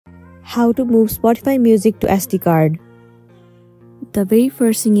How to move Spotify music to SD card. The very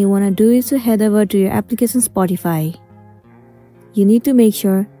first thing you want to do is to head over to your application Spotify. You need to make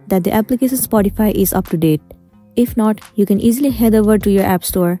sure that the application Spotify is up to date. If not, you can easily head over to your app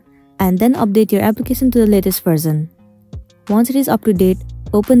store and then update your application to the latest version. Once it is up to date,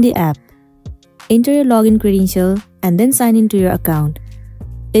 open the app. Enter your login credential and then sign into your account.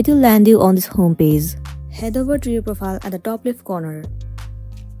 It will land you on this home page. Head over to your profile at the top left corner.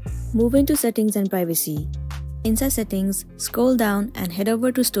 Move into Settings and Privacy. Inside Settings, scroll down and head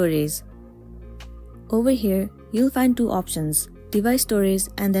over to Storage. Over here, you'll find two options, Device Storage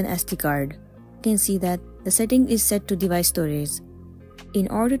and then SD card. You can see that the setting is set to Device Storage. In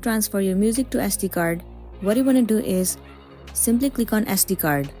order to transfer your music to SD card, what you want to do is simply click on SD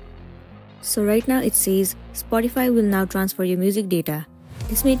card. So right now it says Spotify will now transfer your music data.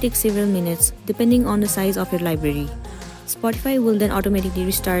 This may take several minutes depending on the size of your library. Spotify will then automatically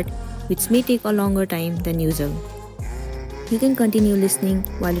restart, which may take a longer time than usual. You can continue listening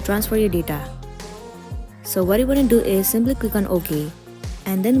while you transfer your data. So what you want to do is simply click on OK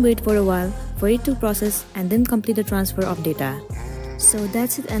and then wait for a while for it to process and then complete the transfer of data. So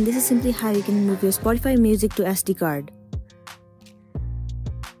that's it, and this is simply how you can move your Spotify music to SD card.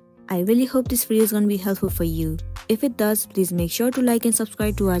 I really hope this video is going to be helpful for you. If it does, please make sure to like and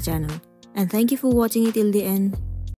subscribe to our channel. And thank you for watching it till the end.